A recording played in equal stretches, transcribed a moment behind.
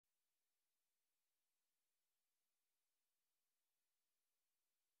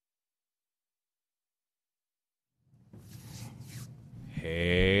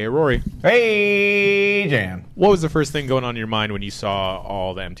Hey, Rory. Hey, Jan. What was the first thing going on in your mind when you saw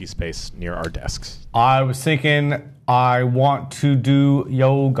all the empty space near our desks? I was thinking I want to do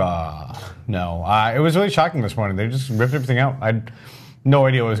yoga. No, it was really shocking this morning. They just ripped everything out. I had no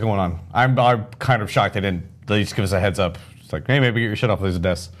idea what was going on. I'm kind of shocked they didn't at least give us a heads up. It's like, hey, maybe get your shit off these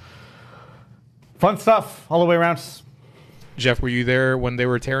desks. Fun stuff all the way around. Jeff, were you there when they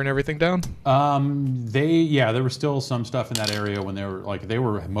were tearing everything down? There was still some stuff in that area when they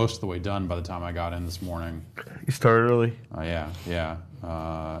were most of the way done by the time I got in this morning. You started early. And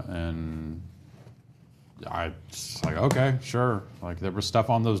I was like, okay, sure. Like there was stuff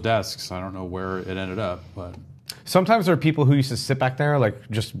on those desks. I don't know where it ended up, but Sometimes there are people who used to sit back there, like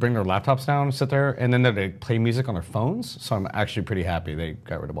just bring their laptops down, sit there, and then they play music on their phones. So I'm actually pretty happy they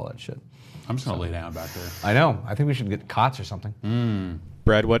got rid of all that shit. I'm just going to lay down back there. I know. I think we should get cots or something.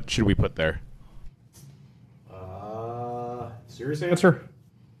 Brad, what should we put there? Serious answer?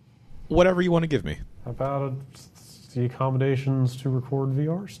 Whatever you want to give me. How about the accommodations to record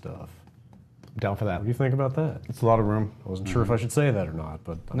VR stuff? I'm down for that. What do you think about that? It's a lot of room. I wasn't sure if I should say that or not,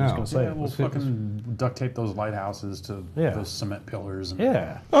 but I'm No. just going to say it. We'll fucking duct tape those lighthouses to those cement pillars. And,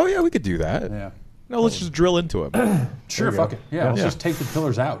 Yeah. Oh, yeah, we could do that. Yeah. No, let's just drill into it. Sure, fuck it. Yeah, let's just take the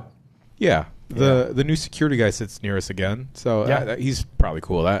pillars out. Yeah. The new security guy sits near us again, so he's probably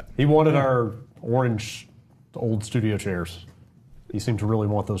cool with that. He wanted our orange old studio chairs. He seemed to really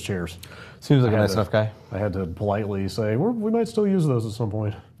want those chairs. Seems like a I had nice to- enough guy. I had to politely say, we might still use those at some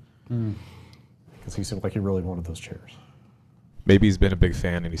point. Because he seemed like he really wanted those chairs. Maybe he's been a big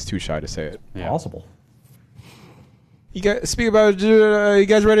fan and he's too shy to say it. Yeah. Possible. You guys, speak about, you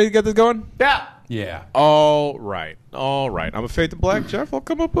guys ready to get this going? Yeah. Yeah. All right. I'm a Fade to Black, Jeff. I'll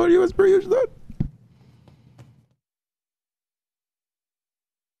come up on you as per usual.